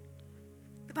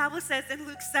 The Bible says in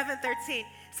Luke 7:13, it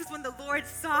says when the Lord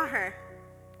saw her,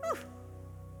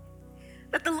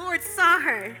 that the Lord saw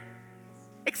her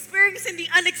experiencing the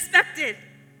unexpected.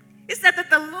 It said that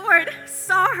the Lord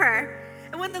saw her.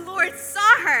 And when the Lord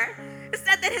saw her, it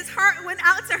said that his heart went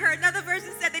out to her. Another version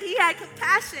said that he had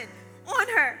compassion on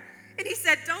her. And he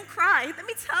said, don't cry. Let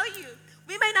me tell you,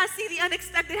 we may not see the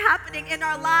unexpected happening in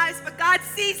our lives, but God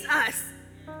sees us.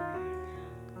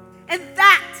 And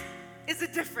that is the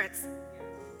difference.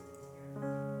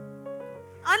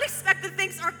 Unexpected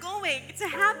things are going to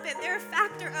happen. They're a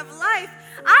factor of life.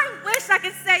 I wish I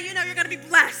could say, you're going to be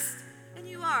blessed. And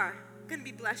you are going to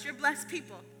be blessed. You're blessed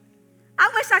people.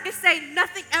 I wish I could say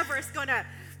nothing ever is going to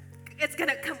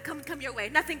come your way.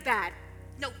 Nothing bad.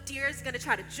 No deer is going to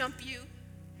try to jump you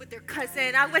with their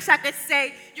cousin. I wish I could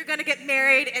say you're going to get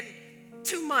married in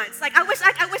 2 months. Like, I wish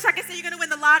I could say you're going to win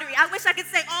the lottery. I wish I could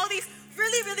say all these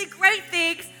really, really great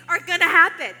things are going to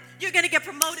happen. You're going to get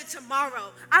promoted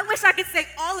tomorrow. I wish I could say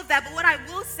all of that, but what I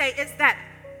will say is that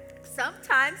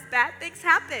sometimes bad things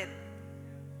happen.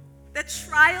 The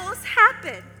trials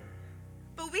happen.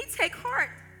 But we take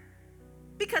heart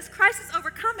because Christ has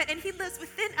overcome it and he lives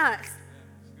within us.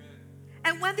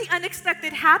 And when the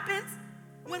unexpected happens,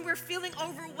 when we're feeling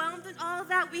overwhelmed and all of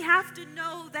that, we have to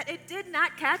know that it did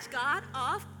not catch God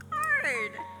off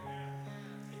guard.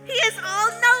 He is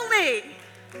all-knowing,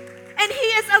 and he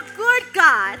is a good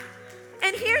God.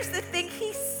 And here's the thing,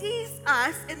 he sees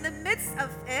us in the midst of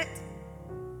it,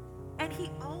 and he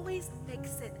always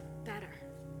makes it better.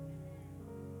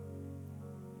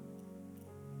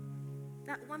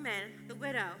 That woman, the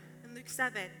widow, in Luke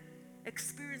 7,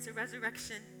 experienced a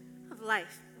resurrection of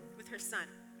life with her son.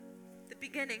 The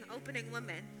beginning, opening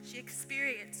woman, she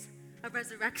experienced a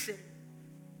resurrection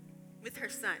with her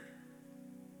son.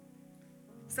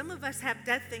 Some of us have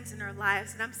dead things in our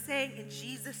lives, and I'm saying in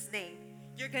Jesus' name,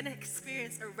 you're going to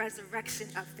experience a resurrection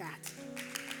of that.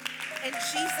 In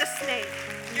Jesus' name,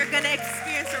 you're going to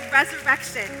experience a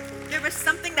resurrection. There is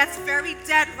something that's very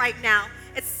dead right now.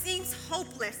 It seems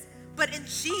hopeless, but in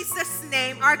Jesus'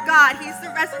 name, our God, he's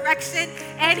the resurrection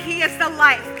and he is the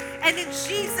life. And in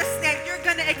Jesus' name, you're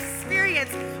going to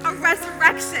experience a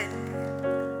resurrection.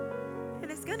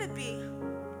 And it's going to be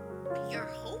your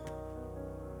hope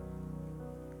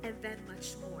and then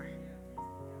much more.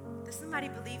 Does somebody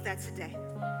believe that today?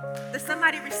 Does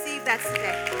somebody receive that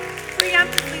today?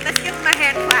 Preemptively, let's give him a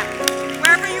hand clap.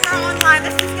 Wherever you are online,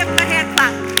 let's just give him a hand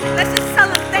clap. Let's just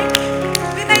tell him thank you.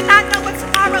 We may not know what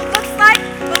tomorrow looks like,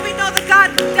 but we know the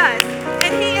God who does.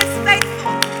 And he is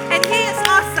faithful. And he is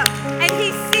awesome. And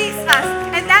he sees us.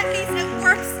 And that means it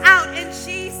works out in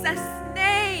Jesus'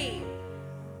 name.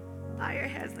 Bow your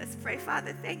heads. Let's pray.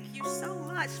 Father, thank you so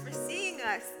much for seeing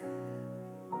us.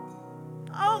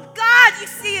 Oh, God, you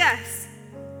see us.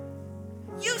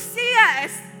 You see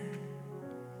us.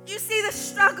 You see the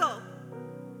struggle.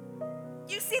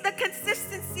 You see the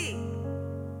consistency.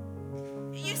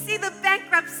 You see the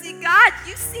bankruptcy. God,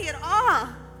 you see it all.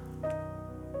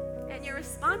 And your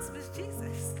response was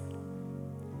Jesus.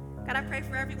 God, I pray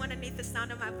for everyone underneath the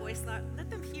sound of my voice, Lord. Let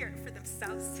them hear it for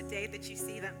themselves today that you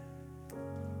see them.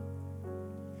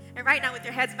 And right now, with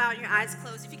your heads bowed and your eyes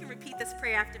closed, if you can repeat this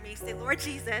prayer after me, say, Lord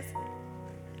Jesus,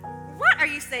 what are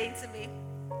you saying to me?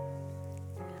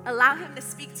 Allow him to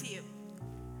speak to you.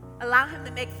 Allow him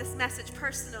to make this message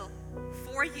personal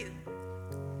for you.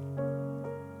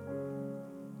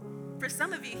 For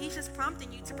some of you, he's just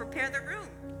prompting you to prepare the room.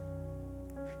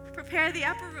 Prepare the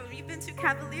upper room. You've been too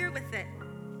cavalier with it.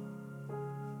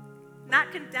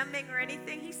 Not condemning or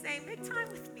anything. He's saying, make time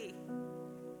with me.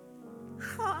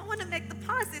 Oh, I want to make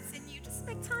deposits in you. Just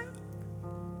make time.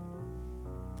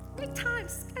 Make time.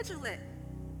 Schedule it.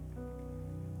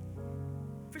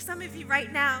 For some of you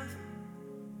right now,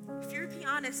 if you're being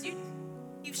honest,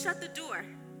 you've shut the door.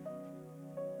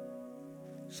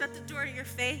 Shut the door to your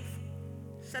faith.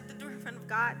 shut the door in front of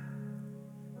God.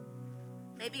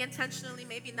 Maybe intentionally,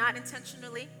 maybe not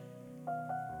intentionally.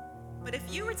 But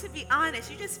if you were to be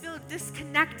honest, you just feel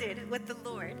disconnected with the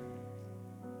Lord.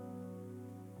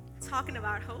 Talking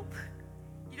about hope,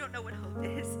 you don't know what hope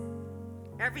is.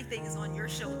 Everything is on your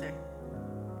shoulder,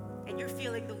 and you're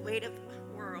feeling the weight of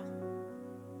the world.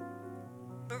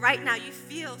 But right now, you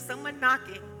feel someone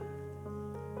knocking.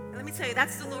 And let me tell you,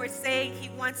 that's the Lord saying He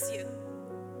wants you.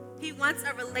 He wants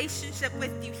a relationship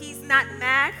with you. He's not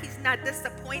mad. He's not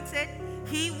disappointed.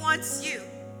 He wants you.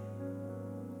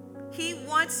 He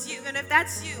wants you. And if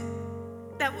that's you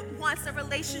that wants a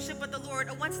relationship with the Lord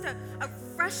or wants a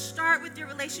fresh start with your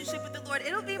relationship with the Lord,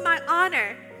 it'll be my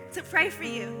honor to pray for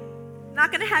you. I'm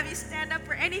not going to have you stand up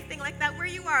or anything like that. Where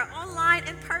you are, online,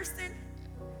 in person.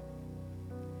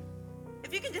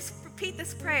 If you can just repeat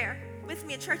this prayer with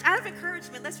me in church, out of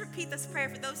encouragement, let's repeat this prayer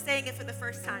for those saying it for the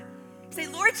first time. Say,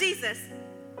 Lord Jesus,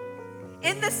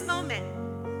 in this moment,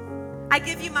 I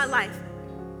give you my life.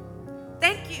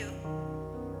 Thank you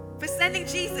for sending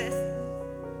Jesus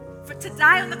to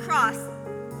die on the cross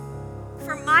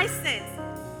for my sins.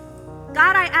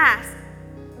 God, I ask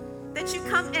that you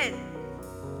come in,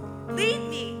 lead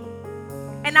me,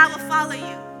 and I will follow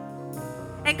you.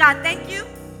 And God, thank you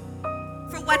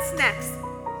for what's next.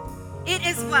 It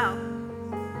is well.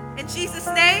 In Jesus'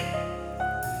 name,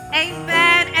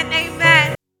 amen and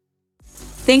amen.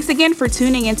 Thanks again for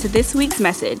tuning into this week's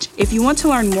message. If you want to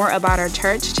learn more about our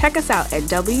church, check us out at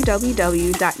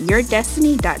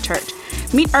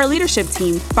www.yourdestiny.church. Meet our leadership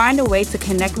team, find a way to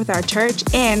connect with our church,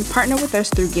 and partner with us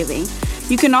through giving.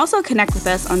 You can also connect with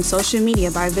us on social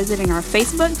media by visiting our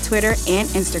Facebook, Twitter, and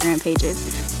Instagram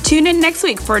pages. Tune in next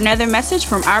week for another message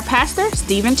from our Pastor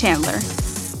Stephen Chandler.